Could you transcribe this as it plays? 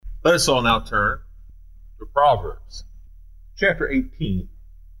Let us all now turn to Proverbs chapter 18,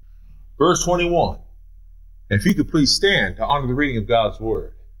 verse 21. And if you could please stand to honor the reading of God's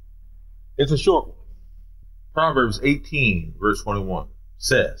word. It's a short one. Proverbs 18, verse 21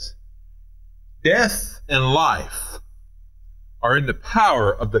 says, "Death and life are in the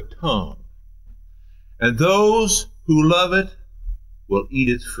power of the tongue, and those who love it will eat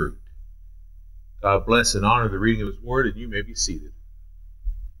its fruit." God bless and honor the reading of his word, and you may be seated.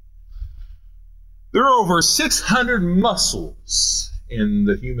 There are over 600 muscles in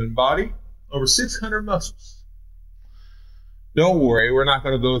the human body, over 600 muscles. Don't worry, we're not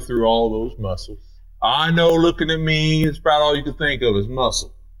going to go through all those muscles. I know looking at me, it's about all you can think of is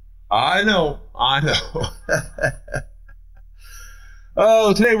muscle. I know.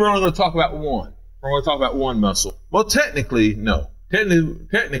 Oh, today we're only going to talk about one. We're going to talk about one muscle. Well, technically, no.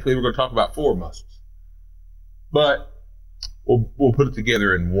 Technically, we're going to talk about 4 muscles. But we'll put it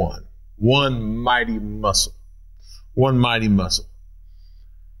together in one. One mighty muscle. One mighty muscle.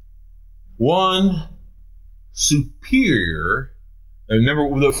 One superior. And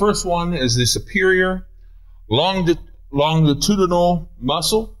remember, the first one is the superior longitudinal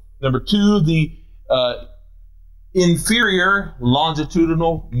muscle. Number 2, the inferior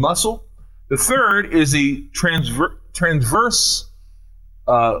longitudinal muscle. The third is the transverse,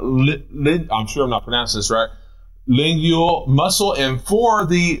 I'm sure I'm not pronouncing this right, lingual muscle. And 4,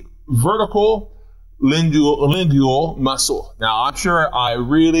 the vertical lingual muscle. Now, I'm sure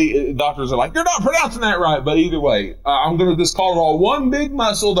doctors are like, "You're not pronouncing that right," but either way, I'm going to just call it all one big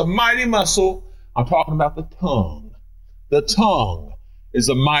muscle, the mighty muscle. I'm talking about the tongue. The tongue is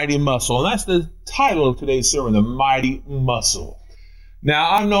a mighty muscle, and that's the title of today's sermon, the mighty muscle.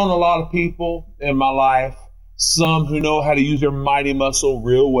 Now, I've known a lot of people in my life, some who know how to use their mighty muscle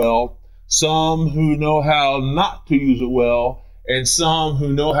real well, some who know how not to use it well, and some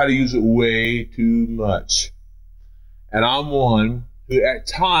who know how to use it way too much. And I'm one who at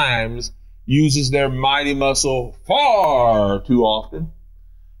times uses their mighty muscle far too often.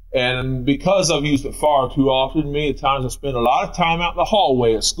 And because I've used it far too often, many times I spend a lot of time out in the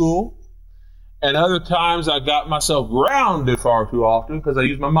hallway at school. And other times I got myself grounded far too often because I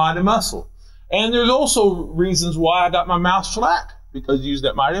use my mighty muscle. And there's also reasons why I got my mouth slack, because I use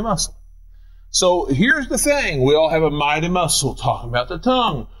that mighty muscle. So here's the thing. We all have a mighty muscle, talking about the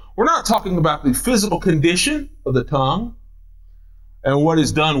tongue. We're not talking about the physical condition of the tongue and what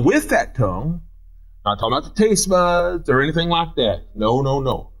is done with that tongue. Not talking about the taste buds or anything like that. No.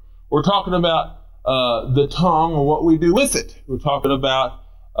 We're talking about the tongue and what we do with it. We're talking about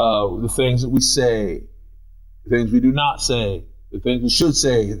the things that we say, the things we do not say, the things we should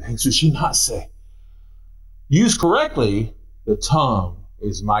say, the things we should not say. Used correctly, the tongue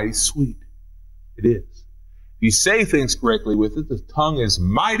is mighty sweet. It is. If you say things correctly with it, the tongue is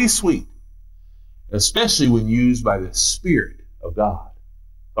mighty sweet, especially when used by the Spirit of God,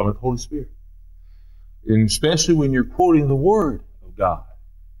 by the Holy Spirit, and especially when you're quoting the Word of God.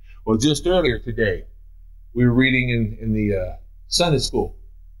 Well, just earlier today, we were reading in the Sunday school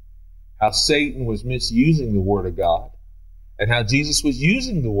how Satan was misusing the Word of God and how Jesus was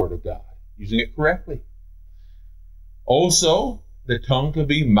using the Word of God, using it correctly. Also, the tongue can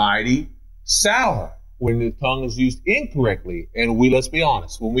be mighty sour when the tongue is used incorrectly. And let's be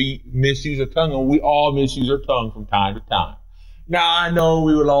honest, when we misuse our tongue, and we all misuse our tongue from time to time. Now, I know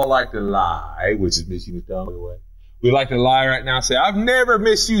we would all like to lie, which is misusing the tongue, by the way. We like to lie right now and say, "I've never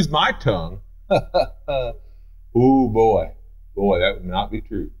misused my tongue." Ooh, boy, that would not be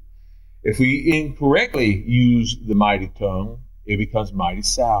true. If we incorrectly use the mighty tongue, it becomes mighty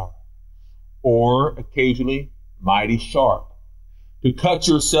sour, or occasionally mighty sharp, to cut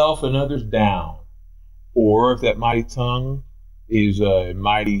yourself and others down. Or if that mighty tongue is a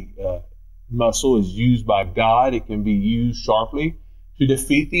mighty muscle is used by God, it can be used sharply to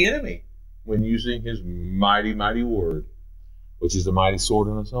defeat the enemy when using his mighty, mighty word, which is a mighty sword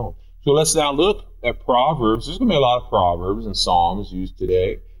on its own. So let's now look at Proverbs. There's going to be a lot of Proverbs and Psalms used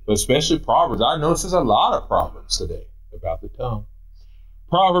today, but especially Proverbs. I notice there's a lot of Proverbs today about the tongue.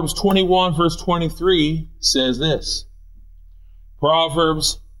 Proverbs 21, verse 23 says this.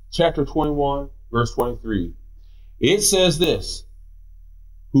 Proverbs chapter 21, verse 23. It says this: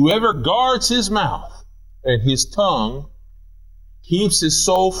 "Whoever guards his mouth and his tongue keeps his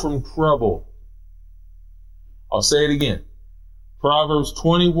soul from trouble." I'll say it again. Proverbs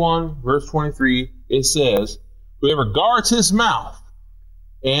 21, verse 23, it says, "Whoever guards his mouth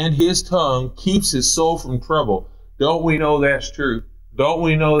and his tongue keeps his soul from trouble." Don't we know that's true? Don't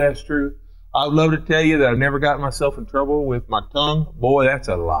we know that's true? I'd love to tell you that I've never gotten myself in trouble with my tongue. Boy, that's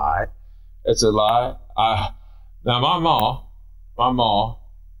a lie. That's a lie. Now, my mom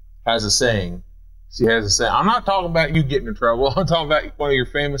has a saying. She has a saying. I'm not talking about you getting in trouble. I'm talking about one of your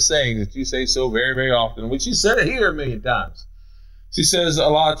famous sayings that you say so very, very often, which she said it here a million times. She says a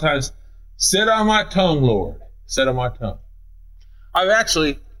lot of times, "Sit on my tongue, Lord. Sit on my tongue." I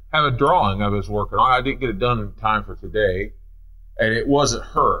actually have a drawing I was working on. I didn't get it done in time for today, and it wasn't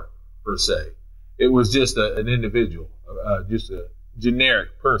her per se. It was just an individual, just a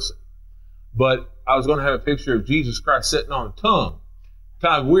generic person. But I was going to have a picture of Jesus Christ sitting on a tongue.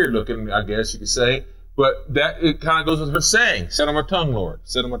 Kind of weird looking, I guess you could say. But that it kind of goes with her saying, "Sit on my tongue, Lord.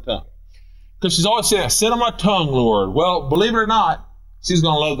 Sit on my tongue." Because she's always saying, "Sit on my tongue, Lord." Well, believe it or not, she's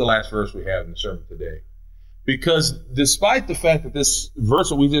going to love the last verse we have in the sermon today. Because despite the fact that this verse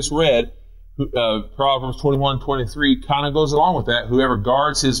that we just read, Proverbs 21:23, kind of goes along with that. Whoever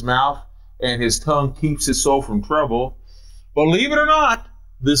guards his mouth and his tongue keeps his soul from trouble. Believe it or not,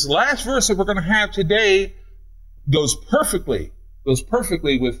 this last verse that we're going to have today goes perfectly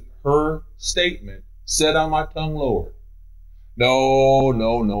with her statement, "Set on my tongue, Lord." No.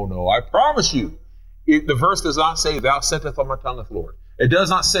 I promise you, the verse does not say, "Thou settest on my tongue, Lord." It does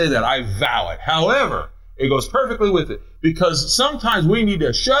not say that. I vow it. However, it goes perfectly with it, because sometimes we need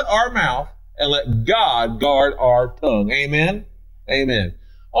to shut our mouth and let God guard our tongue. Amen? Amen.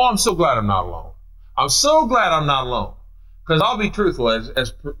 Oh, I'm so glad I'm not alone. I'm so glad I'm not alone. Because I'll be truthful,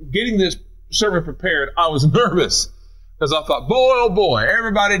 as getting this sermon prepared, I was nervous. Because I thought, boy, oh boy,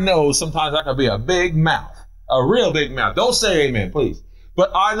 everybody knows sometimes I can be a big mouth. A real big mouth. Don't say amen, please.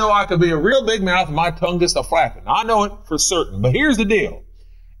 But I know I can be a real big mouth and my tongue just a flapping. I know it for certain. But here's the deal.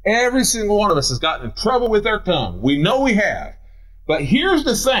 Every single one of us has gotten in trouble with our tongue. We know we have. But here's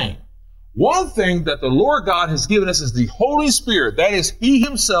the thing. One thing that the Lord God has given us is the Holy Spirit. That is He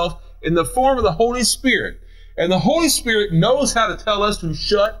Himself in the form of the Holy Spirit. And the Holy Spirit knows how to tell us to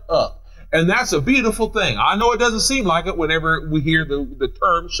shut up. And that's a beautiful thing. I know it doesn't seem like it whenever we hear the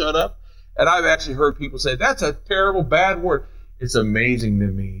term shut up. And I've actually heard people say, that's a terrible, bad word. It's amazing to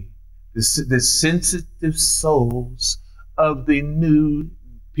me. The sensitive souls of the new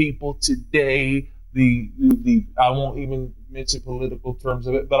people today, I won't even mention political terms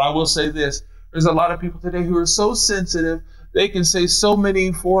of it, but I will say this. There's a lot of people today who are so sensitive. They can say so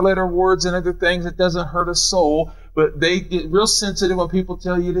many four-letter words and other things that doesn't hurt a soul, but they get real sensitive when people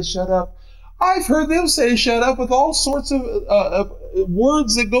tell you to shut up. I've heard them say shut up with all sorts of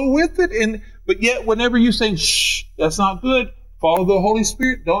words that go with it, but yet whenever you say shh, that's not good. Follow the Holy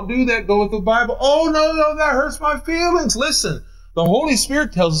Spirit. Don't do that. Go with the Bible. Oh, no, that hurts my feelings. Listen, the Holy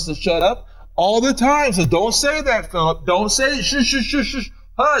Spirit tells us to shut up all the time. So don't say that, Philip. Don't say it. Shush.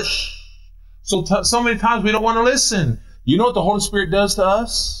 Hush. So many times we don't want to listen. You know what the Holy Spirit does to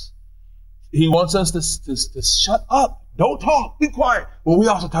us? He wants us to shut up. Don't talk. Be quiet. Well, we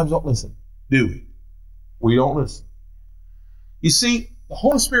oftentimes don't listen, do we? We don't listen. You see, the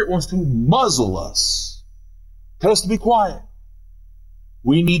Holy Spirit wants to muzzle us. Tell us to be quiet.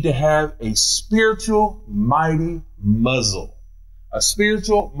 We need to have a spiritual, mighty muzzle. A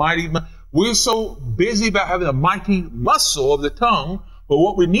spiritual, mighty muzzle. We're so busy about having a mighty muscle of the tongue, but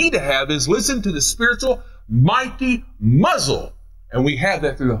what we need to have is listen to the spiritual, mighty muzzle. And we have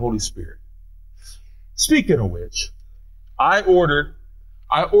that through the Holy Spirit. Speaking of which, I ordered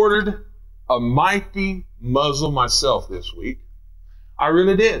a mighty muzzle myself this week. I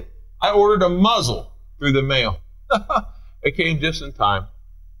really did. I ordered a muzzle through the mail. It came just in time.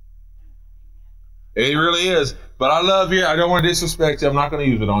 It really is. But I love you. I don't want to disrespect you. I'm not going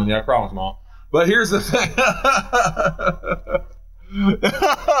to use it on you. I promise, Mom. But here's the thing.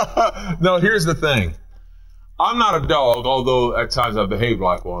 No, here's the thing. I'm not a dog, although at times I behave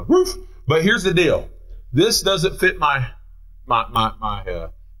like one. But here's the deal. This doesn't fit my mouth.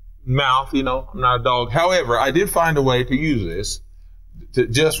 You know, I'm not a dog. However, I did find a way to use this to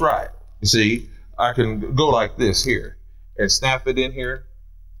just right. You see, I can go like this here and snap it in here.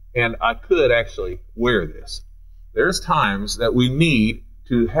 And I could actually wear this. There's times that we need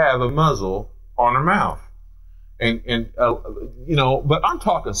to have a muzzle on our mouth. But I'm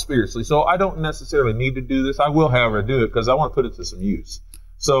talking spiritually, so I don't necessarily need to do this. I will, however, do it because I want to put it to some use.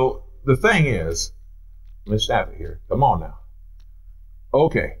 So the thing is, let's snap it here. Come on now.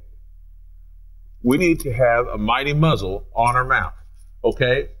 Okay. We need to have a mighty muzzle on our mouth.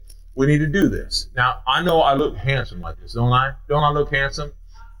 Okay? We need to do this. Now, I know I look handsome like this, don't I? Don't I look handsome?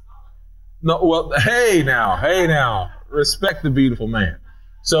 No, well, hey now, respect the beautiful man.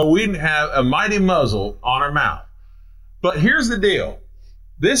 So we have a mighty muzzle on our mouth. But here's the deal.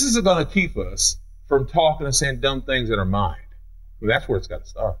 This isn't going to keep us from talking and saying dumb things in our mind. Well, that's where it's got to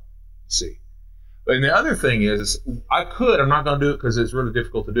start, see. And the other thing is, I'm not going to do it because it's really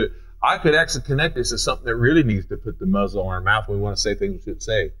difficult to do it. I could actually connect this to something that really needs to put the muzzle on our mouth when we want to say things we should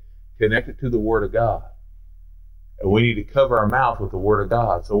say. connect it to the Word of God. And we need to cover our mouth with the Word of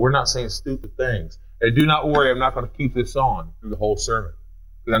God. So we're not saying stupid things. And do not worry, I'm not going to keep this on through the whole sermon,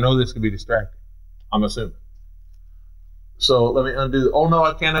 because I know this can be distracting. I'm assuming. So let me undo. Oh, no,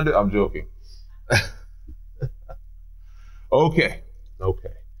 I can't undo. I'm joking. Okay.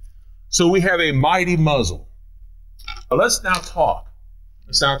 So we have a mighty muzzle. But let's now talk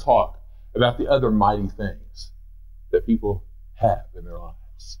about the other mighty things that people have in their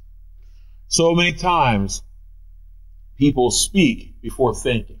lives. So many times, people speak before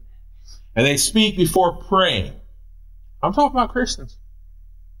thinking, and they speak before praying. I'm talking about Christians.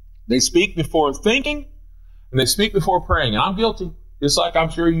 They speak before thinking, and they speak before praying. And I'm guilty, just like I'm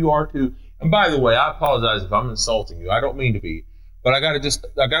sure you are too. And by the way, I apologize if I'm insulting you. I don't mean to be, but I got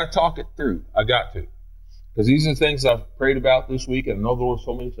to talk it through. I got to. Because these are things I've prayed about this week, and I know the Lord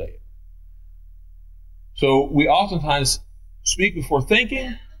told me to say it. So we oftentimes speak before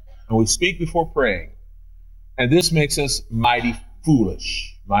thinking, and we speak before praying. And this makes us mighty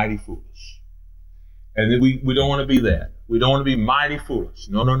foolish. And then we don't want to be that. We don't want to be mighty foolish.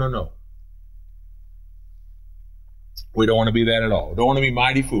 No. We don't want to be that at all. We don't want to be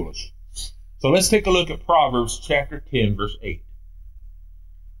mighty foolish. So let's take a look at Proverbs chapter 10, verse 8.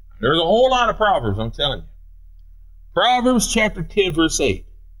 There's a whole lot of Proverbs, I'm telling you. Proverbs chapter 10, verse 8.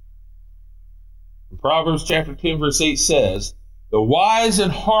 Proverbs chapter 10, verse 8 says, "The wise in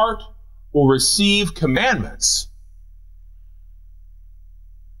heart will receive commandments,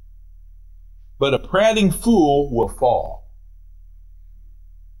 but a prating fool will fall."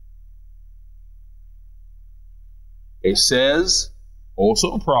 It says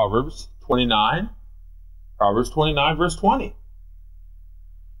also in Proverbs 29, verse 20.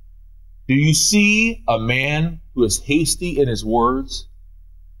 "Do you see a man who is hasty in his words?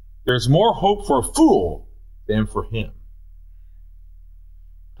 There's more hope for a fool than for him."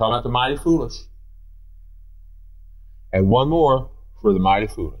 Talking about the mighty foolish. And one more for the mighty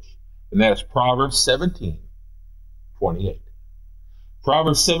foolish. And that is Proverbs 17:28.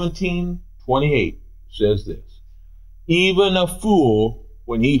 Proverbs 17:28 says this: "Even a fool,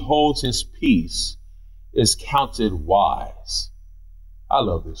 when he holds his peace, is counted wise." I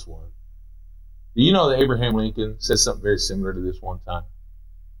love this one. Do you know that Abraham Lincoln said something very similar to this one time?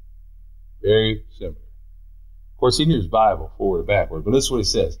 Very similar. Of course, he knew his Bible forward and backward, but this is what he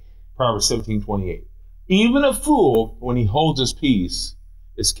says. Proverbs 17:28. "Even a fool, when he holds his peace,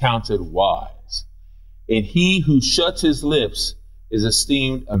 is counted wise, and he who shuts his lips is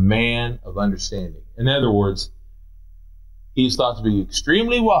esteemed a man of understanding." In other words, he is thought to be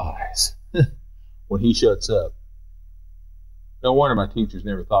extremely wise when he shuts up. No wonder my teachers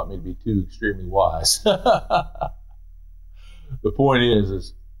never thought me to be too extremely wise. The point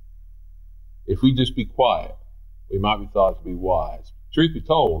is if we just be quiet, we might be thought to be wise. Truth be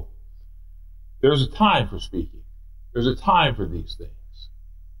told, there's a time for speaking. There's a time for these things.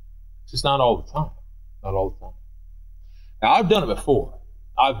 It's just not all the time. Not all the time. Now, I've done it before.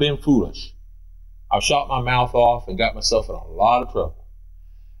 I've been foolish. I've shot my mouth off and got myself in a lot of trouble.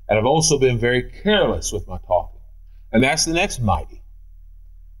 And I've also been very careless with my talking. And that's the next mighty.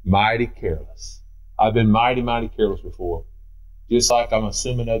 Mighty careless. I've been mighty careless before. Just like I'm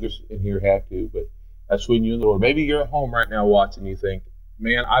assuming others in here have to, but that's between you and the Lord. Maybe you're at home right now watching, you think,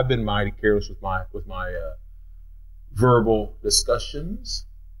 man, I've been mighty careless with my verbal discussions,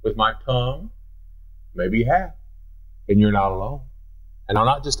 with my tongue. Maybe you have, and you're not alone. And I'm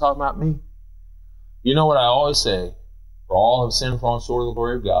not just talking about me. You know what I always say? For all have sinned and fallen short of the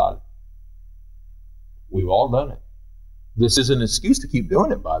glory of God. We've all done it. This is an excuse to keep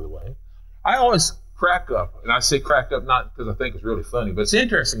doing it, by the way. I always crack up, and I say crack up not because I think it's really funny, but it's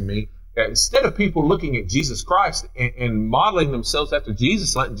interesting to me that instead of people looking at Jesus Christ and modeling themselves after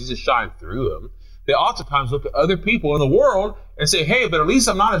Jesus, letting Jesus shine through them, they oftentimes look at other people in the world and say, hey, but at least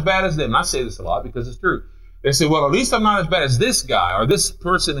I'm not as bad as them. And I say this a lot because it's true. They say, well, at least I'm not as bad as this guy or this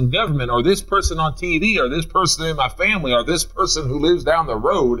person in government or this person on TV or this person in my family or this person who lives down the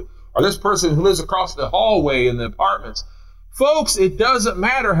road or this person who lives across the hallway in the apartments. Folks, it doesn't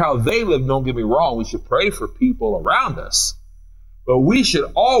matter how they live. Don't get me wrong. We should pray for people around us. But we should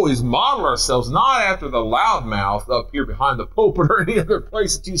always model ourselves not after the loudmouth up here behind the pulpit or any other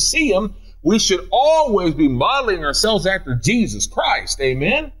place that you see them. We should always be modeling ourselves after Jesus Christ.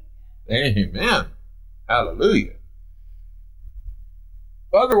 Amen? Amen. Hallelujah.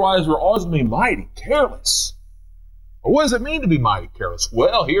 Otherwise, we're always going to be mighty careless. Well, what does it mean to be mighty careless?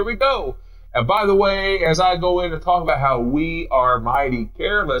 Well, here we go. And by the way, as I go in and talk about how we are mighty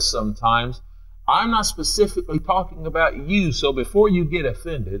careless sometimes, I'm not specifically talking about you. So before you get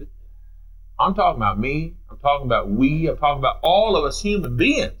offended, I'm talking about me. I'm talking about we. I'm talking about all of us human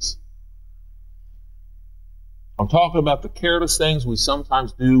beings. I'm talking about the careless things we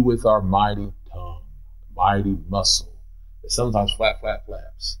sometimes do with our mighty tongue, mighty muscle that sometimes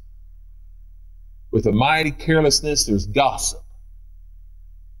flaps. With a mighty carelessness, there's gossip.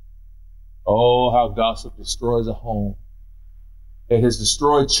 Oh, how gossip destroys a home. It has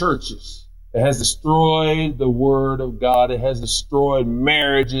destroyed churches. It has destroyed the Word of God. It has destroyed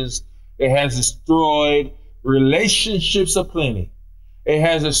marriages. It has destroyed relationships aplenty. It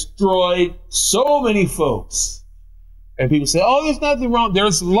has destroyed so many folks. And people say, oh, there's nothing wrong.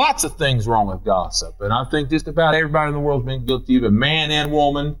 There's lots of things wrong with gossip. And I think just about everybody in the world has been guilty of it, man and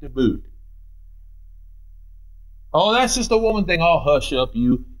woman to boot. Oh, that's just a woman thing. Oh, hush up,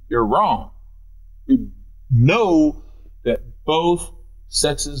 you're wrong. We know that both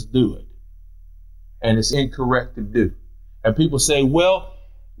sexes do it. And it's incorrect to do. And people say, well,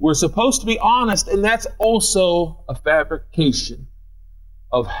 we're supposed to be honest. And that's also a fabrication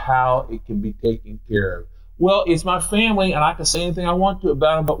of how it can be taken care of. Well, it's my family and I can say anything I want to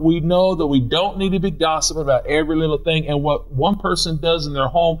about them, but we know that we don't need to be gossiping about every little thing and what one person does in their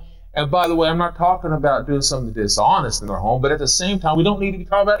home. And by the way, I'm not talking about doing something dishonest in their home, but at the same time, we don't need to be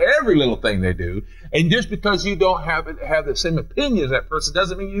talking about every little thing they do. And just because you don't have the same opinion as that person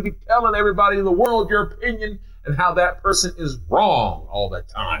doesn't mean you be telling everybody in the world your opinion and how that person is wrong all the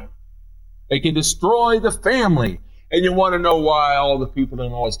time. It can destroy the family. And you want to know why all the people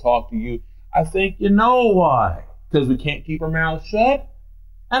don't always talk to you. I think you know why. Because we can't keep our mouths shut.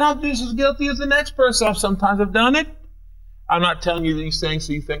 And I'm just as guilty as the next person. Sometimes I've done it. I'm not telling you these things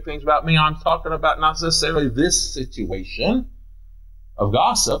so you think things about me. I'm talking about not necessarily this situation of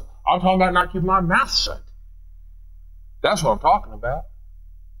gossip. I'm talking about not keeping my mouth shut. That's what I'm talking about.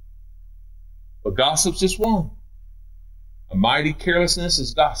 But gossip's just one. A mighty carelessness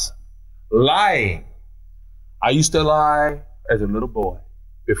is gossip. Lying. I used to lie as a little boy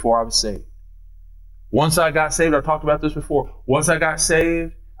before I was saved. Once I got saved, I talked about this before. Once I got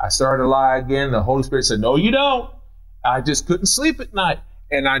saved, I started to lie again. The Holy Spirit said, no, you don't. I just couldn't sleep at night.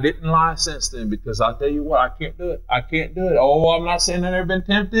 And I didn't lie since then because I'll tell you what, I can't do it. I can't do it. Oh, I'm not saying I've never been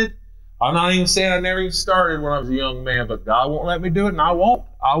tempted. I'm not even saying I never even started when I was a young man, but God won't let me do it, and I won't.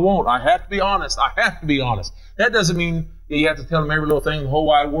 I have to be honest. I have to be honest. That doesn't mean that you have to tell them every little thing in the whole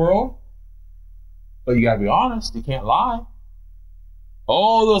wide world, but you got to be honest. You can't lie.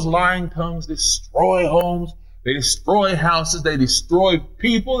 All those lying tongues destroy homes. They destroy houses. They destroy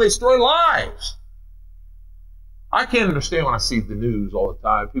people. They destroy lives. I can't understand when I see the news all the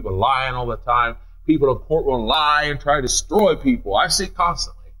time. People lying all the time. People in court will lie and try to destroy people. I see it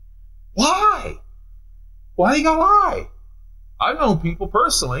constantly. Why? Why you gotta lie? I've known people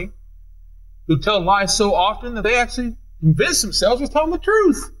personally who tell lies so often that they actually convince themselves of telling the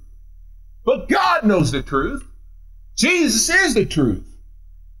truth. But God knows the truth. Jesus is the truth.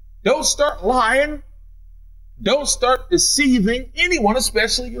 Don't start lying. Don't start deceiving anyone,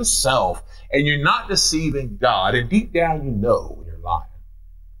 especially yourself. And you're not deceiving God. And deep down, you know when you're lying.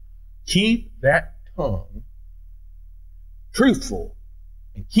 Keep that tongue truthful.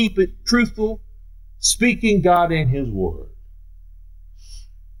 And keep it truthful, speaking God in His Word.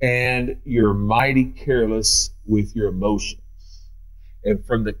 And you're mighty careless with your emotions. And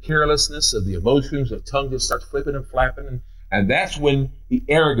from the carelessness of the emotions, the tongue just starts flipping and flapping. And that's when the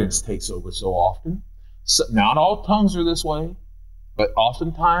arrogance takes over so often. So, not all tongues are this way, but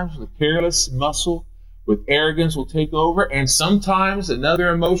oftentimes the careless muscle with arrogance will take over. And sometimes another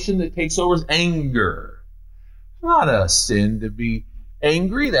emotion that takes over is anger. It's not a sin to be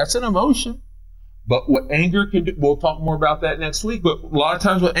angry, that's an emotion. But what anger can do, we'll talk more about that next week, but a lot of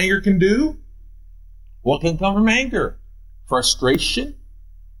times what anger can do, what can come from anger? Frustration,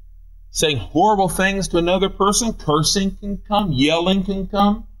 saying horrible things to another person, cursing can come, yelling can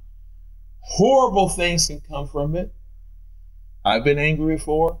come. Horrible things can come from it. I've been angry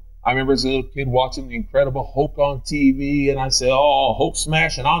before. I remember as a little kid watching The Incredible Hulk on TV, and I say, oh, Hulk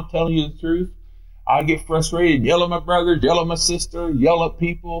smash, and I'm telling you the truth. I get frustrated, yell at my brothers, yell at my sister, yell at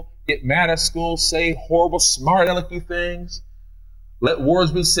people, get mad at school, say horrible, smart alecky things. Let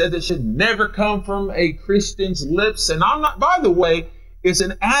words be said that should never come from a Christian's lips. And I'm not, by the way, it's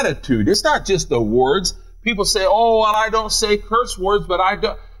an attitude. It's not just the words. People say, oh, well, I don't say curse words, but I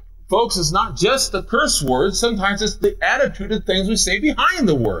don't. Folks, it's not just the curse words. Sometimes it's the attitude of things we say behind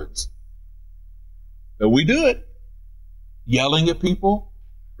the words. But we do it. Yelling at people.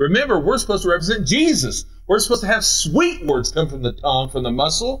 Remember, we're supposed to represent Jesus. We're supposed to have sweet words come from the tongue, from the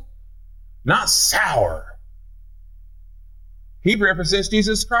muscle, not sour. He represents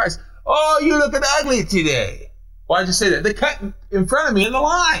Jesus Christ. Oh, you looking ugly today. Why'd you say that? They cut in front of me in the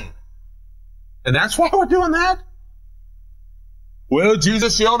line. And that's why we're doing that? Well,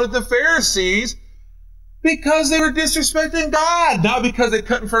 Jesus yelled at the Pharisees. Because they were disrespecting God, not because they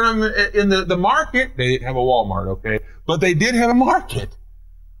cut in front of them in the market. They didn't have a Walmart, okay? But they did have a market.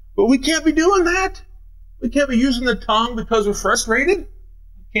 But we can't be doing that. We can't be using the tongue because we're frustrated.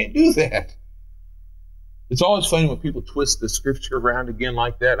 We can't do that. It's always funny when people twist the scripture around again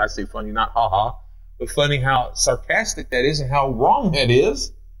like that. I say funny, not ha-ha, but funny how sarcastic that is and how wrong that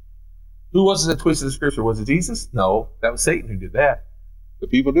is. Who was it that twisted the scripture? Was it Jesus? No, that was Satan who did that. But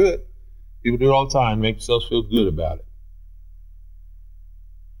people do it. People do it all the time, make themselves feel good about it.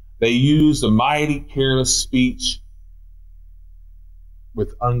 They use the mighty, careless speech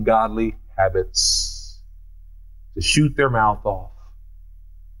with ungodly habits to shoot their mouth off,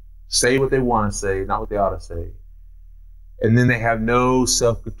 say what they want to say, not what they ought to say. And then they have no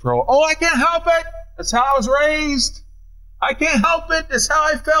self-control. Oh, I can't help it. That's how I was raised. I can't help it. That's how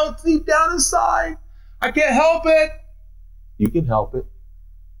I felt deep down inside. I can't help it. You can help it.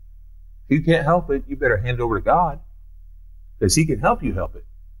 If you can't help it, you better hand it over to God, because he can help you help it.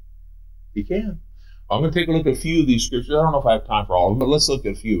 He can. I'm going to take a look at a few of these scriptures. I don't know if I have time for all of them, but let's look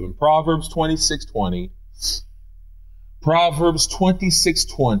at a few of them. Proverbs 26:20. Proverbs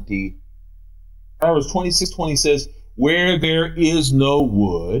 26:20. Proverbs 26:20 says, where there is no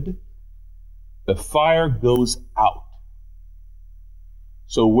wood, the fire goes out.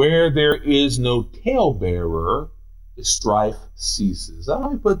 So where there is no talebearer, the strife ceases. Let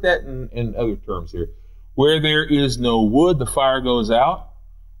me put that in other terms here. Where there is no wood, the fire goes out.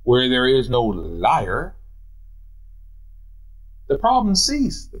 Where there is no liar, the problems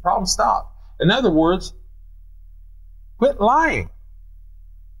cease. The problems stop. In other words, quit lying.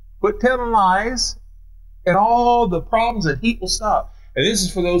 Quit telling lies, and all the problems and heat will stop. And this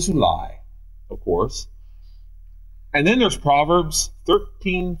is for those who lie, of course. And then there's Proverbs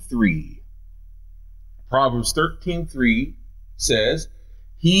 13:3. Proverbs 13:3 says,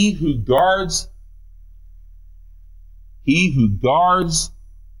 he who guards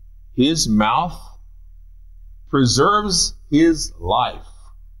his mouth preserves his life,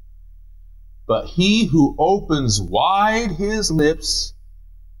 but he who opens wide his lips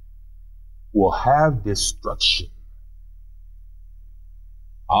will have destruction.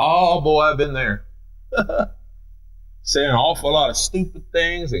 Oh boy, I've been there. Saying an awful lot of stupid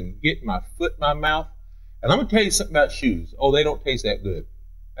things and getting my foot in my mouth. And I'm going to tell you something about shoes. Oh, they don't taste that good.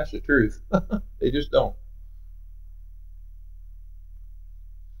 That's the truth. They just don't.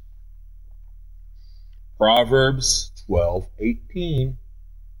 Proverbs 12:18.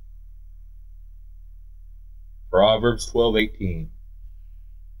 Proverbs 12:18.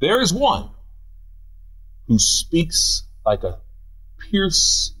 There is one who speaks like the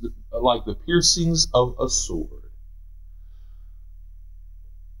piercings of a sword,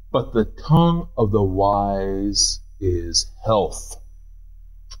 but the tongue of the wise is health.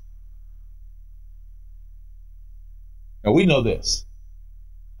 Now we know this.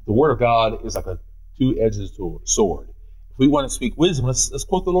 The word of God is like a two-edged sword. If we want to speak wisdom, let's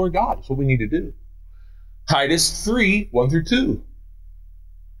quote the Lord God. That's what we need to do. Titus 3:1-2.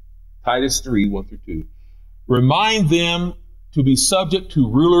 Titus 3:1-2. Remind them to be subject to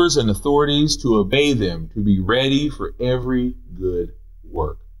rulers and authorities, to obey them, to be ready for every good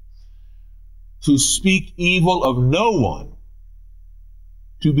work, to speak evil of no one,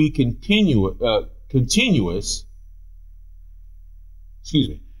 to be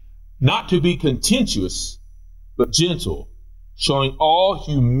not to be contentious, but gentle, showing all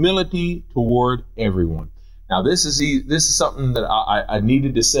humility toward everyone. Now, this is something that I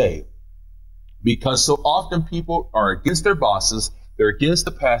needed to say, because so often people are against their bosses, they're against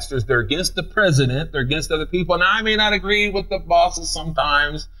the pastors, they're against the president, they're against other people. And I may not agree with the bosses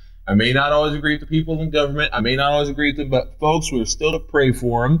sometimes. I may not always agree with the people in government. I may not always agree with them, but folks, we're still to pray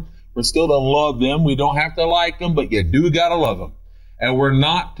for them. We're still to love them. We don't have to like them, but you do got to love them. And we're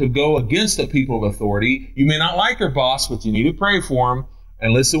not to go against the people of authority. You may not like your boss, but you need to pray for them.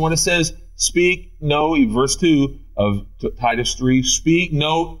 And listen when it says, verse 2 of Titus 3, speak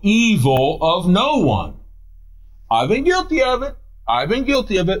no evil of no one. I've been guilty of it.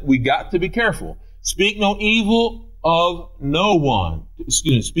 We got to be careful. Speak no evil of no one.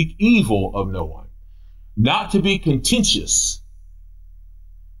 Speak evil of no one. Not to be contentious,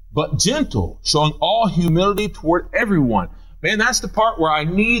 but gentle, showing all humility toward everyone. Man, that's the part where I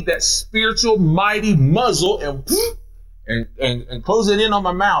need that spiritual mighty muzzle and close it in on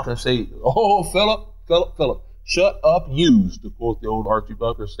my mouth and say, oh, Philip, shut up, use, to quote the old Archie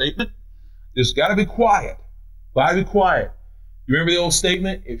Bunker statement. Just got to be quiet. Got to be quiet. You remember the old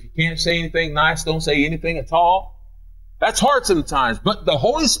statement? If you can't say anything nice, don't say anything at all. That's hard sometimes, but the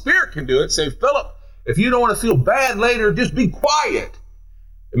Holy Spirit can do it. Say, Philip, if you don't want to feel bad later, just be quiet.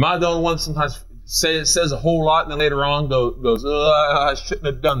 Am I the only one sometimes says a whole lot, and then later on goes, I shouldn't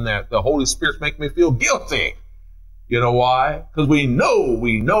have done that. The Holy Spirit's making me feel guilty. You know why? Because we know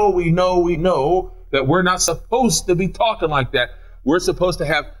that we're not supposed to be talking like that. We're supposed to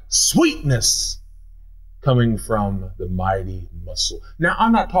have sweetness coming from the mighty muscle. Now,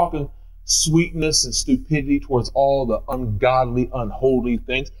 I'm not talking sweetness and stupidity towards all the ungodly, unholy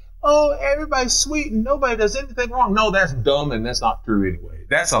things. Oh, everybody's sweet and nobody does anything wrong. No, that's dumb and that's not true anyway.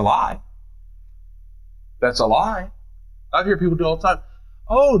 That's a lie. That's a lie. I hear people do all the time.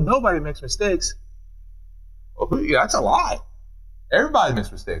 Oh, nobody makes mistakes. Oh, yeah, that's a lie. Everybody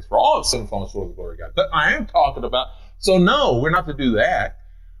makes mistakes. For all of sin, fallen short of the glory of God. But I am talking about, so no, we're not to do that.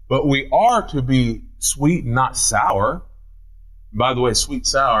 But we are to be sweet and not sour. By the way, sweet,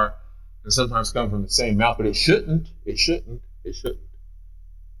 sour, and sometimes come from the same mouth, but it shouldn't. It shouldn't. It shouldn't.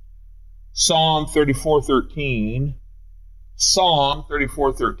 Psalm 34:13. Psalm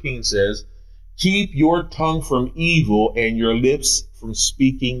 34:13 says, keep your tongue from evil and your lips from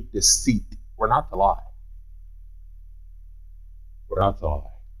speaking deceit. We're not to lie. We're not to lie.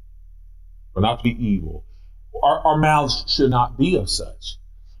 We're not to be evil. Our mouths should not be of such.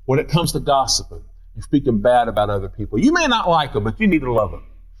 When it comes to gossiping and speaking bad about other people, you may not like them, but you need to love them.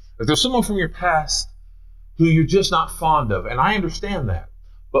 If there's someone from your past who you're just not fond of, and I understand that,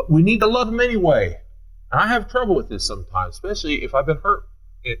 but we need to love them anyway. And I have trouble with this sometimes, especially if I've been hurt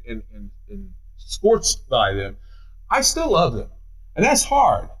and scorched by them. I still love them. And that's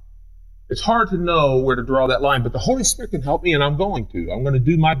hard. It's hard to know where to draw that line, but the Holy Spirit can help me, and I'm going to. I'm going to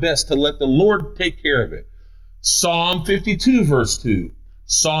do my best to let the Lord take care of it. Psalm 52, verse 2.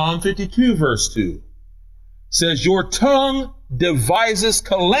 Psalm 52, verse 2 says, your tongue devises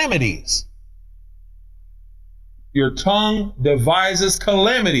calamities. Your tongue devises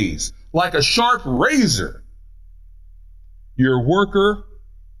calamities like a sharp razor. You worker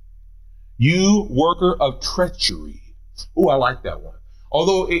of treachery. Oh, I like that one.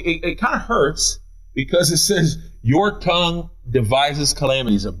 Although it kind of hurts because it says your tongue devises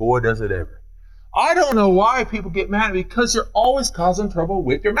calamities, and boy, does it ever. I don't know why people get mad at me, because you're always causing trouble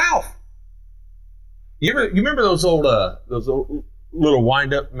with your mouth. You remember those old little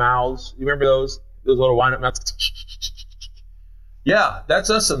wind-up mouths? You remember those little wind-up mouths? Yeah, that's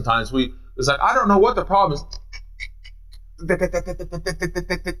us sometimes. It's like, I don't know what the problem is.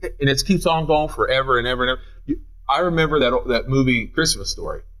 And it keeps on going forever and ever and ever. I remember that movie Christmas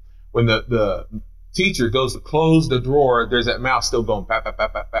Story, when the teacher goes to close the drawer, there's that mouth still going pat, pat,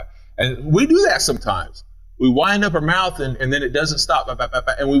 pat, pat, pat. And we do that sometimes. We wind up our mouth and then it doesn't stop, pat, pat, pat,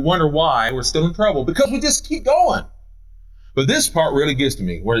 pat, and we wonder why we're still in trouble, because we just keep going. But this part really gets to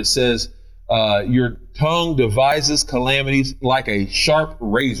me, where it says, your tongue devises calamities like a sharp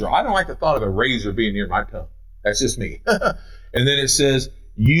razor. I don't like the thought of a razor being near my tongue. That's just me. And then it says,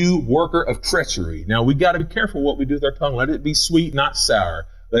 you worker of treachery. Now, we got to be careful what we do with our tongue. Let it be sweet, not sour.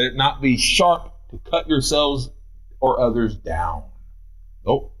 Let it not be sharp to cut yourselves or others down.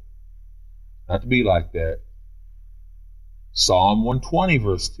 Nope. Not to be like that. Psalm 120,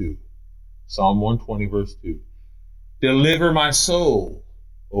 verse 2. Psalm 120, verse 2. Deliver my soul,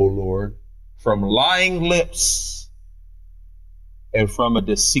 O Lord, from lying lips and from a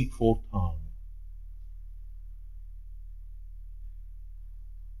deceitful tongue.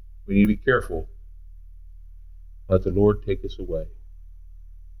 We need to be careful. Let the Lord take us away.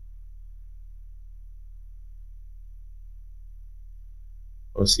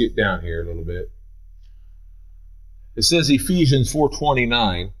 Let's skip down here a little bit. It says Ephesians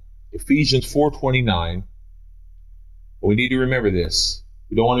 4:29. Ephesians 4:29. We need to remember this.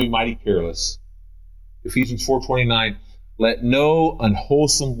 We don't want to be mighty careless. Ephesians 4:29. Let no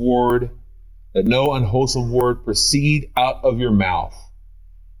unwholesome word proceed out of your mouth,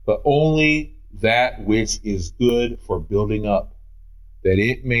 but only that which is good for building up, that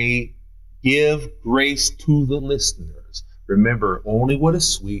it may give grace to the listeners. Remember, only what is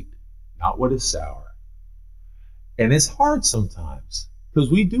sweet, not what is sour. And it's hard sometimes, because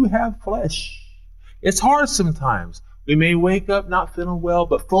we do have flesh. It's hard sometimes. We may wake up not feeling well,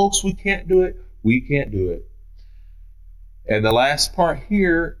 but folks, we can't do it. We can't do it. And the last part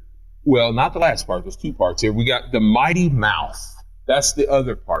here, well, not the last part, there's two parts here. We got the mighty mouth. That's the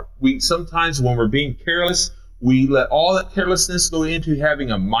other part. We sometimes, when we're being careless, we let all that carelessness go into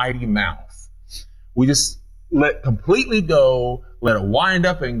having a mighty mouth. We just let completely go, let it wind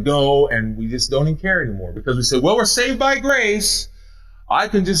up and go, and we just don't even care anymore, because we say, well, we're saved by grace. I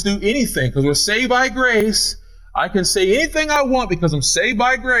can just do anything because we're saved by grace. I can say anything I want because I'm saved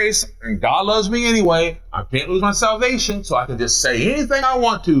by grace, and God loves me anyway. I can't lose my salvation, so I can just say anything I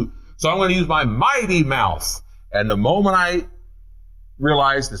want to. So I'm going to use my mighty mouth. And the moment I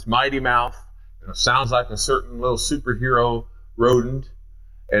realize this mighty mouth It sounds like a certain little superhero rodent.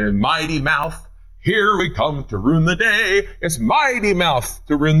 And a mighty mouth, here we come to ruin the day. It's mighty mouth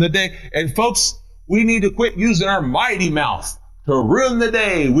to ruin the day. And folks, we need to quit using our mighty mouth to ruin the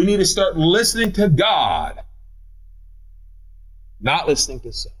day. We need to start listening to God, not listening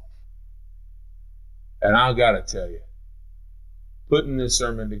to self. And I've got to tell you, putting this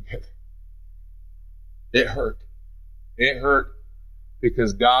sermon together, it hurt. It hurt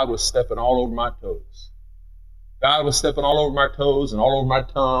because God was stepping all over my toes. God was stepping all over my toes and all over my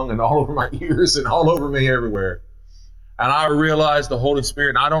tongue and all over my ears and all over me everywhere. And I realized the Holy Spirit,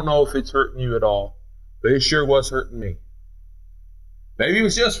 and I don't know if it's hurting you at all, but it sure was hurting me. Maybe it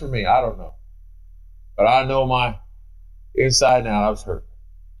was just for me, I don't know. But I know my inside and out I was hurting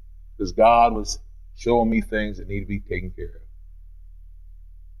because God was showing me things that need to be taken care of.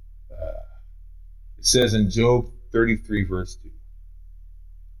 It says in Job 33, verse 2.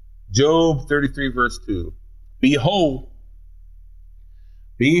 Job 33, verse 2. Behold,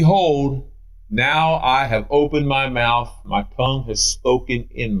 now I have opened my mouth, my tongue has spoken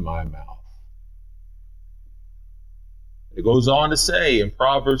in my mouth. It goes on to say in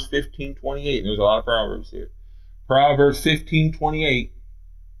Proverbs 15:28, there's a lot of Proverbs here. Proverbs 15:28,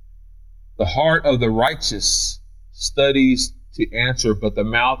 the heart of the righteous studies to answer, but the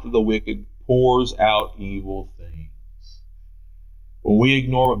mouth of the wicked pours out evil things. When we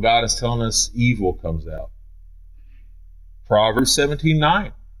ignore what God is telling us, evil comes out. Proverbs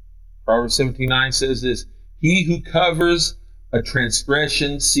 17:9. Proverbs 17:9 says this, he who covers a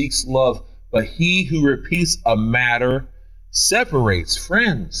transgression seeks love, but he who repeats a matter separates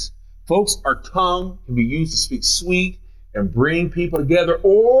friends. Folks, our tongue can be used to speak sweet and bring people together,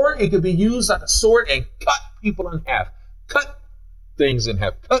 or it could be used like a sword and cut people in half, cut things in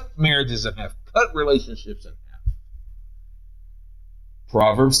half, cut marriages in half, cut relationships in half.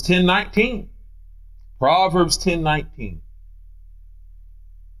 Proverbs 10:19. Proverbs 10:19.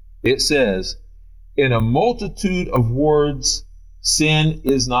 It says, in a multitude of words, sin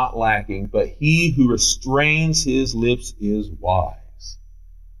is not lacking, but he who restrains his lips is wise.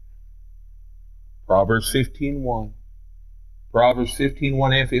 Proverbs 15:1. Proverbs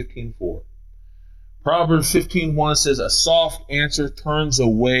 15:1 and 15:4. Proverbs 15:1 says, a soft answer turns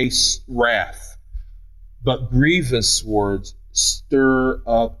away wrath, but grievous words stir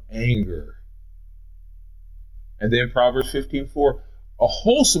up anger. And then Proverbs 15:4, a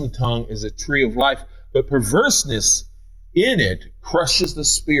wholesome tongue is a tree of life, but perverseness in it crushes the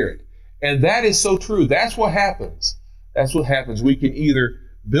spirit. And that is so true. That's what happens. That's what happens. We can either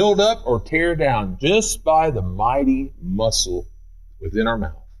build up or tear down just by the mighty muscle within our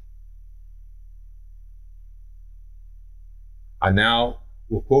mouth. I now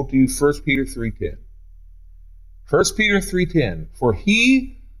will quote to you 1 Peter 3:10. 1 Peter 3:10, for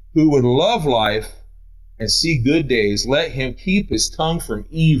he who would love life and see good days, let him keep his tongue from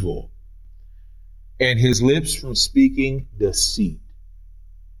evil and his lips from speaking deceit.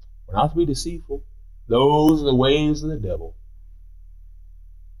 We're not to be deceitful. Those are the ways of the devil.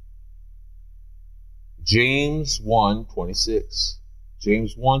 James 1:26.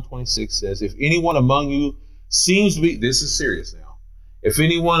 James 1:26 says, if anyone among you seems to be, this is serious now, if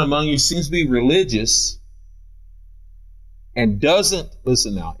anyone among you seems to be religious and doesn't,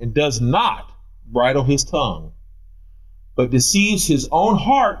 listen now, and does not bridle his tongue, but deceives his own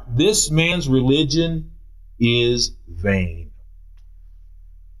heart, this man's religion is vain.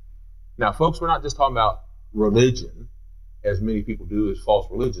 Now, folks, we're not just talking about religion, as many people do as false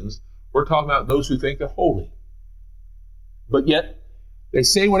religions. We're talking about those who think they're holy. But yet, they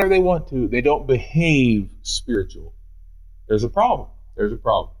say whatever they want to. They don't behave spiritual. There's a problem. There's a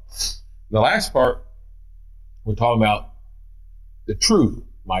problem. The last part, we're talking about the true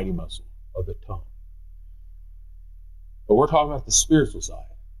mighty muscle of the tongue. But we're talking about the spiritual side.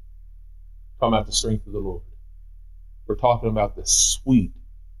 We're talking about the strength of the Lord. We're talking about the sweet,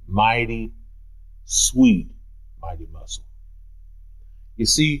 mighty muscle. You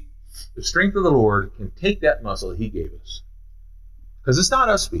see, the strength of the Lord can take that muscle that he gave us. Because it's not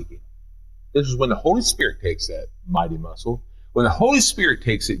us speaking. This is when the Holy Spirit takes that mighty muscle. When the Holy Spirit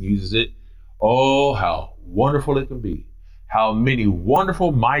takes it and uses it, oh, how wonderful it can be. How many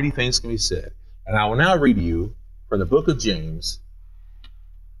wonderful, mighty things can be said. And I will now read to you from the book of James,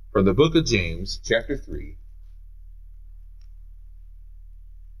 chapter 3.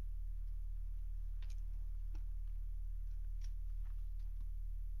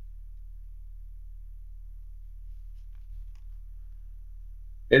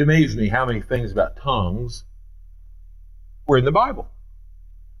 It amazed me how many things about tongues were in the Bible.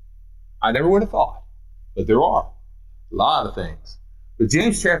 I never would have thought, but there are a lot of things. But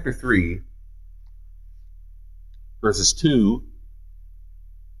James chapter 3, verses 2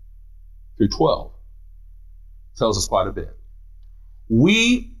 through 12, tells us quite a bit.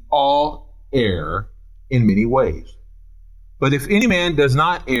 We all err in many ways. But if any man does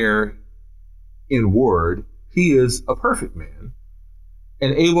not err in word, he is a perfect man,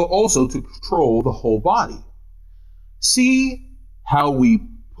 and able also to control the whole body. See how we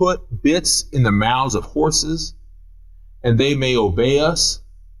put bits in the mouths of horses, and they may obey us,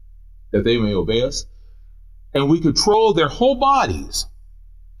 and we control their whole bodies,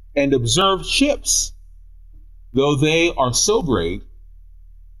 and observe ships, though they are so great,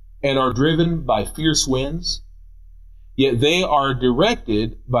 and are driven by fierce winds, yet they are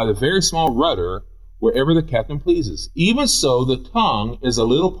directed by the very small rudder wherever the captain pleases. Even so, the tongue is a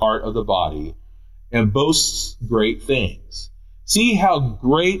little part of the body and boasts great things. See how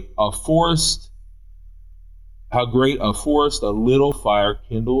great a forest a little fire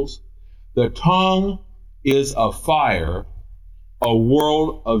kindles. The tongue is a fire, a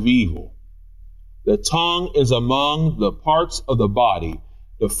world of evil. The tongue is among the parts of the body,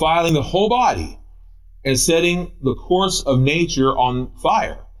 defiling the whole body, and setting the course of nature on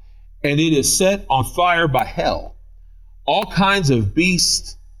fire. And it is set on fire by hell. All kinds of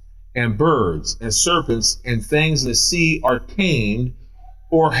beasts and birds and serpents and things in the sea are tamed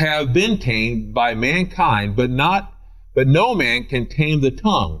or have been tamed by mankind, but no man can tame the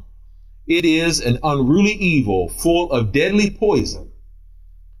tongue. It is an unruly evil, full of deadly poison.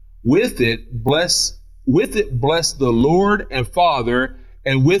 With it bless the Lord and Father,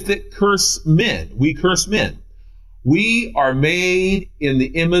 and with it curse men. We curse men. We are made in the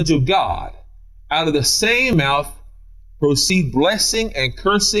image of God. Out of the same mouth proceed blessing and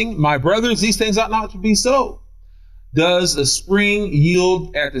cursing. My brothers, these things ought not to be so. Does the spring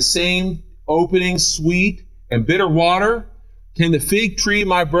yield at the same opening sweet and bitter water? Can the fig tree,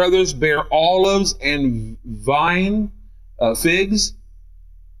 my brothers, bear olives and vine figs?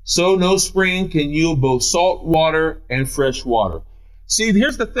 So no spring can yield both salt water and fresh water. See,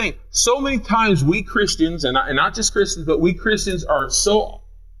 here's the thing. So many times we Christians, and not just Christians, but we Christians are so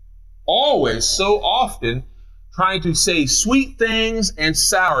often trying to say sweet things and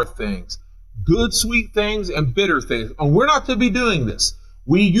sour things, good sweet things and bitter things. And we're not to be doing this.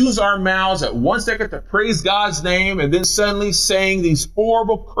 We use our mouths at one second to praise God's name and then suddenly saying these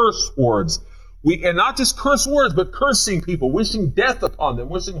horrible curse words. And not just curse words, but cursing people, wishing death upon them,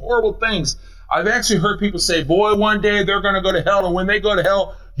 wishing horrible things. I've actually heard people say, boy, one day they're going to go to hell. And when they go to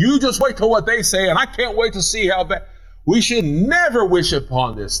hell, you just wait till what they say. And I can't wait to see how bad. We should never wish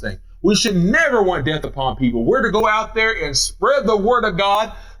upon this thing. We should never want death upon people. We're to go out there and spread the word of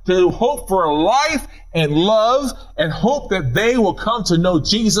God, to hope for life and love, and hope that they will come to know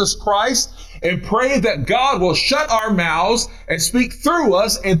Jesus Christ, and pray that God will shut our mouths and speak through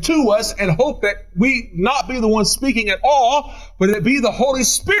us and to us, and hope that we not be the ones speaking at all, but it be the Holy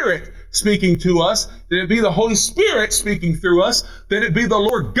Spirit speaking to us, that it be the Holy Spirit speaking through us, that it be the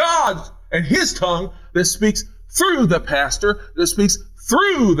Lord God and His tongue that speaks through the pastor, that speaks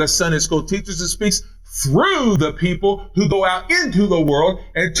through the Sunday school teachers, that speaks through the people who go out into the world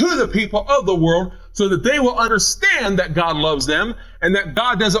and to the people of the world, so that they will understand that God loves them and that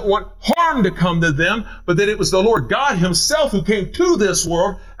God doesn't want harm to come to them, but that it was the Lord God Himself who came to this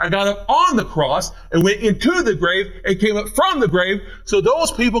world and got up on the cross and went into the grave and came up from the grave, so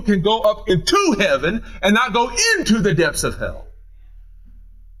those people can go up into heaven and not go into the depths of hell.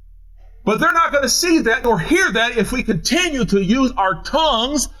 But they're not going to see that nor hear that if we continue to use our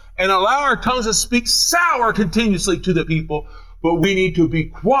tongues and allow our tongues to speak sour continuously to the people. But we need to be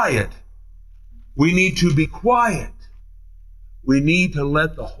quiet. We need to be quiet. We need to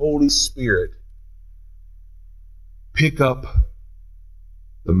let the Holy Spirit pick up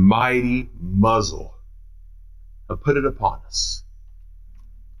the mighty muzzle and put it upon us,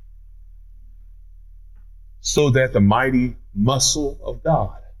 so that the mighty muscle of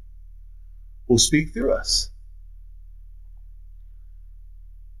God will speak through us.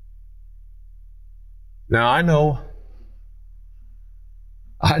 Now, I know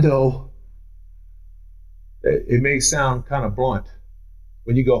it may sound kind of blunt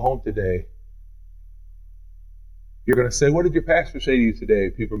when you go home today. You're going to say, what did your pastor say to you today?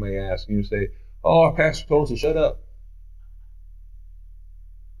 People may ask, and you say, oh, our pastor told us to shut up.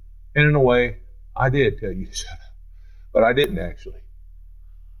 And in a way, I did tell you to shut up, but I didn't actually.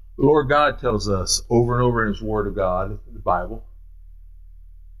 The Lord God tells us over and over in His Word of God, the Bible,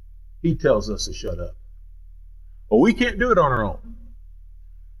 He tells us to shut up. But we can't do it on our own.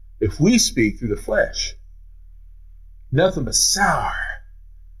 If we speak through the flesh, nothing but sour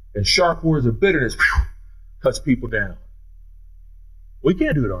and sharp words of bitterness cuts people down. We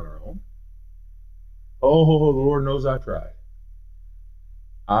can't do it on our own. Oh, the Lord knows I tried.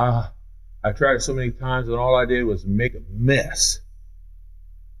 I tried it so many times and all I did was make a mess.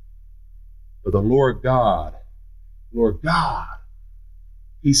 But the Lord God,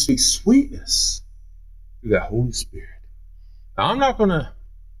 He speaks sweetness through that Holy Spirit. Now I'm not gonna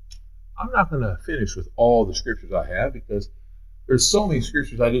finish with all the scriptures I have because there's so many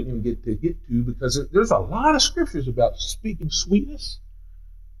scriptures I didn't even get to because there's a lot of scriptures about speaking sweetness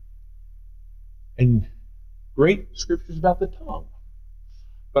and great scriptures about the tongue.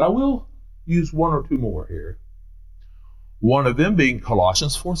 But I will use one or two more here. One of them being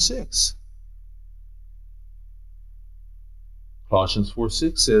Colossians 4:6. Colossians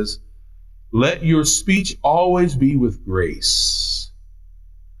 4:6 says, "Let your speech always be with grace,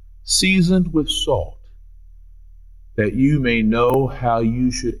 seasoned with salt, that you may know how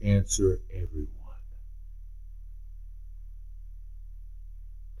you should answer everyone."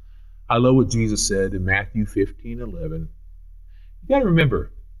 I love what Jesus said in Matthew 15:11. You got to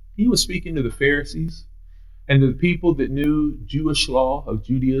remember, he was speaking to the Pharisees and to the people that knew Jewish law of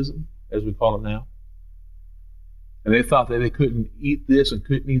Judaism, as we call it now. And they thought that they couldn't eat this and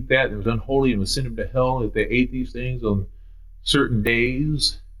couldn't eat that, and it was unholy and would send them to hell if they ate these things on certain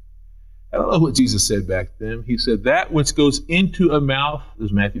days. I don't know what Jesus said back then. He said, that which goes into a mouth, this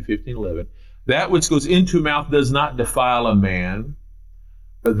is Matthew 15:11, that which goes into a mouth does not defile a man,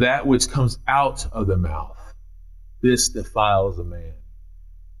 but that which comes out of the mouth, this defiles a man.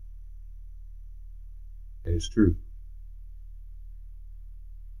 And it's true.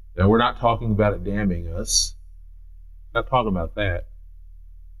 Now, we're not talking about it damning us. Not talking about that.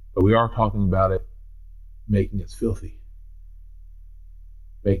 But we are talking about it making us filthy.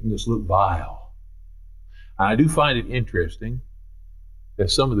 Making us look vile. I do find it interesting that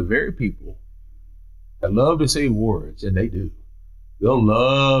some of the very people that love to say words, and they do, they'll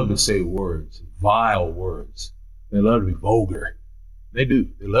love to say words, vile words. They love to be vulgar. They do.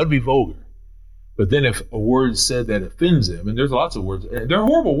 They love to be vulgar. But then if a word is said that offends them, and there's lots of words, and they're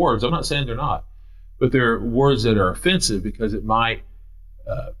horrible words, I'm not saying they're not, but they're words that are offensive because it might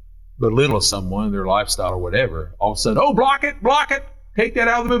belittle someone, their lifestyle or whatever. All of a sudden, oh, block it, take that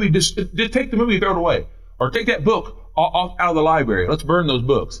out of the movie, just take the movie and throw it away. Or take that book out of the library, let's burn those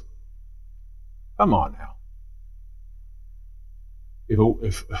books. Come on now.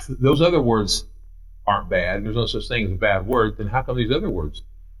 If those other words aren't bad, and there's no such thing as a bad word, then how come these other words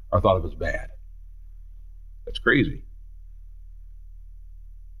are thought of as bad? That's crazy.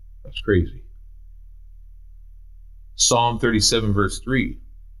 That's crazy. Psalm 37 verse 3.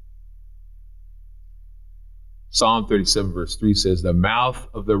 Psalm 37 verse 3 says, "The mouth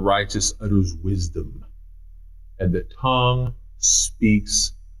of the righteous utters wisdom, and the tongue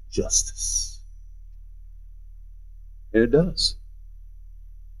speaks justice." And it does.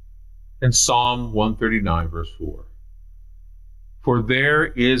 In Psalm 139 verse 4, "For there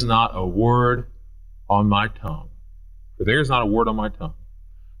is not a word on my tongue. For there is not a word on my tongue.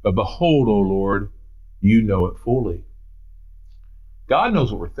 But behold, O Lord, you know it fully." God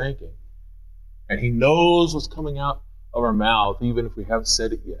knows what we're thinking. And he knows what's coming out of our mouth, even if we haven't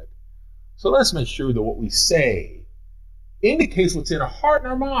said it yet. So let's make sure that what we say indicates what's in our heart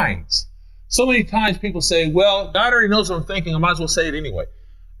and our minds. So many times people say, well, God already knows what I'm thinking, I might as well say it anyway.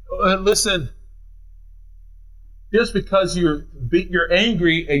 Listen, just because you're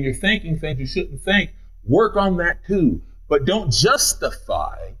angry and you're thinking things you shouldn't think, work on that too. But don't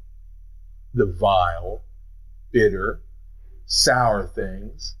justify the vile, bitter, sour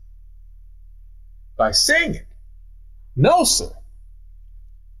things by saying it. No, sir.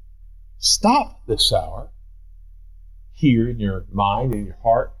 Stop the sour here in your mind and your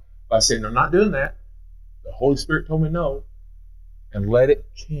heart by saying, I'm not doing that. The Holy Spirit told me no. And let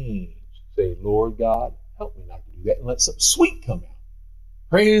it change. Say, Lord God, help me not to do that. And let something sweet come out.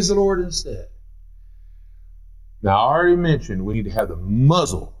 Praise the Lord instead. Now, I already mentioned we need to have the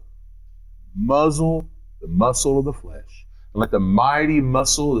muzzle the muscle of the flesh. And let the mighty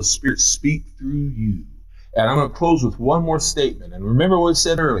muscle of the Spirit speak through you. And I'm going to close with one more statement. And remember what I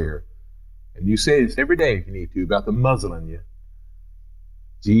said earlier. And you say this every day if you need to, about the muzzle in you.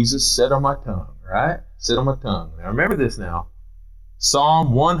 Jesus said on my tongue, right? Said on my tongue. Now remember this now.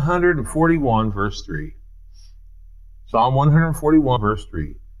 Psalm 141, verse 3. Psalm 141, verse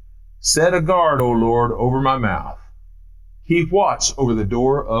 3. Set a guard, O Lord, over my mouth. Keep watch over the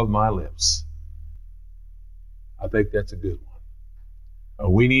door of my lips. I think that's a good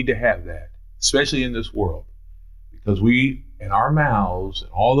one. We need to have that, especially in this world, because we, in our mouths,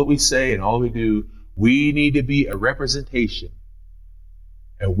 and all that we say and all we do, we need to be a representation.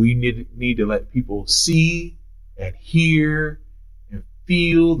 And we need to let people see and hear and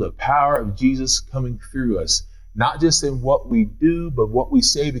feel the power of Jesus coming through us, not just in what we do, but what we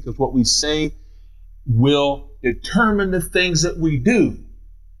say, because what we say will determine the things that we do.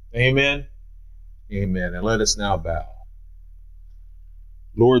 Amen. Amen. And let us now bow.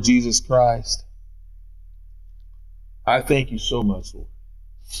 Lord Jesus Christ, I thank you so much, Lord.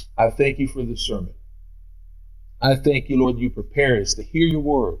 I thank you for this sermon. I thank you, Lord, you prepare us to hear your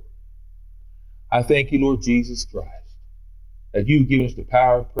word. I thank you, Lord Jesus Christ, that you've given us the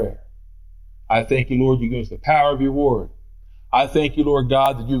power of prayer. I thank you, Lord, you've given us the power of your word. I thank you, Lord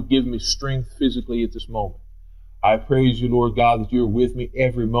God, that you've given me strength physically at this moment. I praise you, Lord God, that you're with me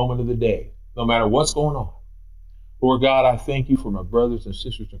every moment of the day, no matter what's going on. Lord God, I thank you for my brothers and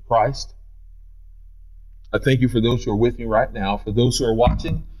sisters in Christ. I thank you for those who are with me right now, for those who are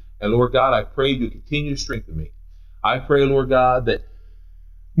watching. And Lord God, I pray you continue to strengthen me. I pray, Lord God, that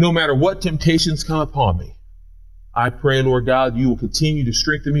no matter what temptations come upon me, I pray, Lord God, you will continue to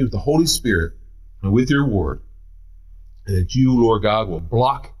strengthen me with the Holy Spirit and with your word. And that you, Lord God, will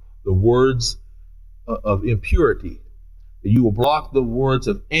block the words of impurity, that you will block the words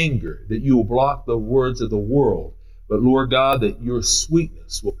of anger, that you will block the words of the world. But Lord God, that your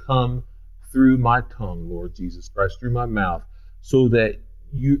sweetness will come through my tongue, Lord Jesus Christ, through my mouth, so that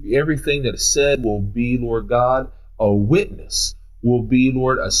everything that is said will be, Lord God, a witness, will be,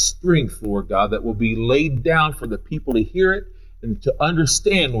 Lord, a strength, Lord God, that will be laid down for the people to hear it and to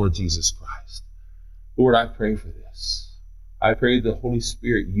understand, Lord Jesus Christ. Lord, I pray for this. I pray the Holy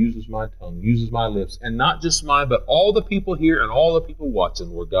Spirit uses my tongue, uses my lips, and not just mine, but all the people here and all the people watching,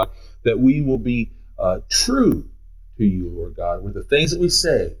 Lord God, that we will be true to you, Lord God, with the things that we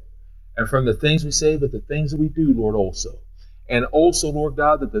say, and from the things we say, but the things that we do, Lord, also. And also, Lord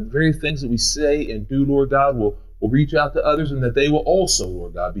God, that the very things that we say and do, Lord God, will reach out to others, and that they will also,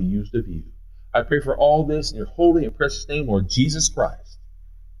 Lord God, be used of you. I pray for all this in your holy and precious name, Lord Jesus Christ.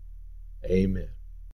 Amen.